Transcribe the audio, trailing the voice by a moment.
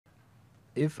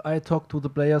If I talk to the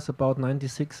players about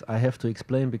 96, I have to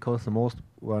explain because the most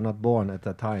were not born at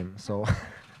that time. So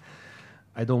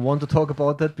I don't want to talk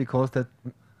about that because that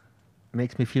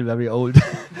makes me feel very old.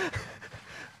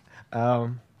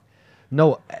 um,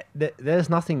 no, there's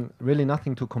nothing, really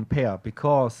nothing to compare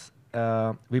because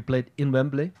we played in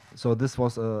Wembley. So this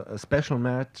was a special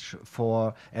match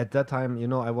for, at that time, you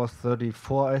know, I was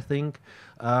 34, I think.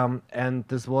 And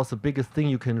this was the biggest thing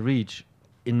you can reach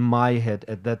in my head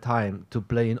at that time, to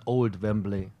play in old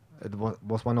Wembley. It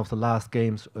was one of the last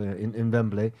games in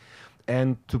Wembley.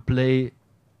 And to play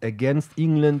against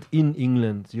England in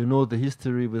England. You know the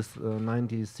history with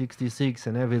 1966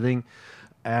 and everything.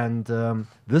 And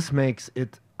this makes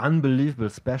it unbelievable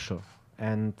special.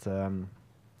 And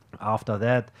after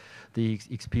that, the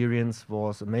experience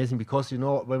was amazing because, you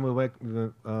know, when we were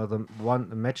the one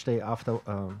match day after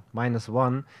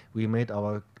 -1, we made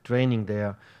our training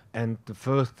there. And the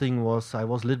first thing was I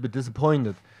was a little bit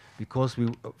disappointed because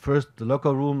we first the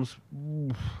locker rooms,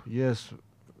 yes,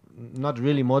 not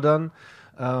really modern,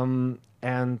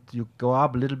 and you go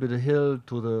up a little bit a hill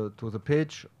to the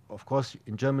pitch. Of course,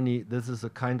 in Germany, this is a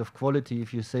kind of quality.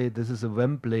 If you say this is a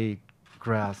Wembley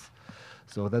grass,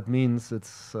 so that means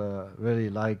it's really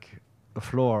like a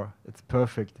floor. It's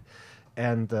perfect,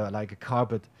 and like a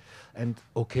carpet. And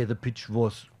okay, the pitch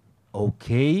was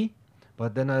okay.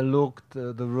 But then I looked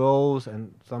the rows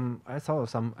and I saw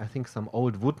some, I think some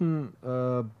old wooden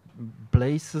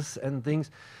places and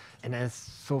things. And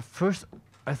so first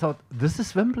I thought, this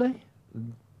is Wembley?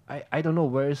 I don't know,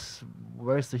 where's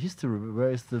the history, where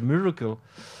is the miracle?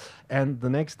 And the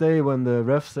next day when the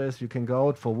ref says you can go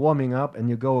out for warming up and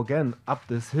you go again up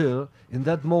this hill, in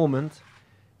that moment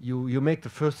you make the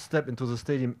first step into the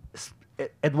stadium.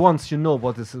 At once you know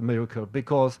what is a miracle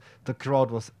because the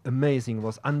crowd was amazing,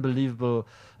 was unbelievable,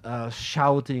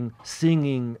 shouting,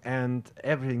 singing, and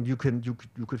everything. You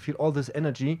could feel all this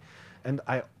energy, and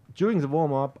during the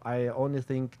warm up I only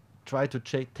think try to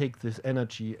take this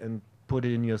energy and put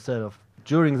it in yourself.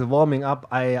 During the warming up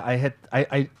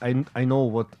I know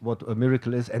what a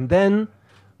miracle is, and then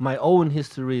my own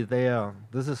history there.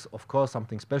 This is of course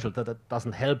something special that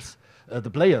doesn't help the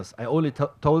players. I only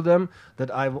told them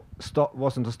that I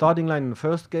was in the starting line in the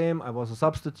first game. I was a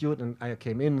substitute, and I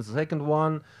came in the second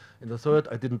one. In the third,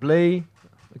 I didn't play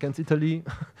against Italy,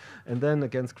 and then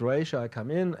against Croatia, I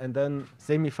come in, and then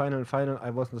semi-final and final,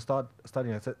 I was in the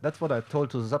starting. I said that's what I told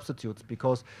to the substitutes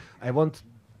because I want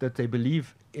that they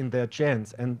believe in their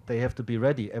chance and they have to be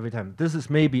ready every time. This is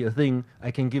maybe a thing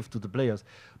I can give to the players,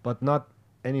 but not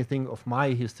anything of my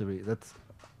history. That's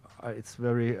it's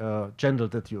very gentle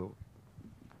that you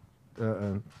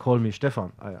call me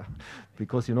Stefan,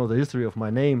 because you know the history of my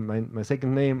name, my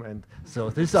second name, and so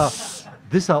these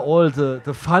are all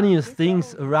the funniest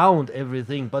things around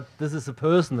everything. But this is a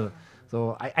personal,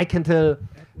 so I can tell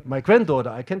my granddaughter,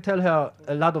 I can tell her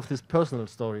a lot of these personal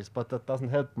stories, but that doesn't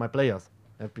help my players,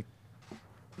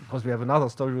 because we have another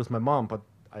story with my mom, but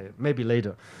maybe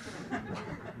later.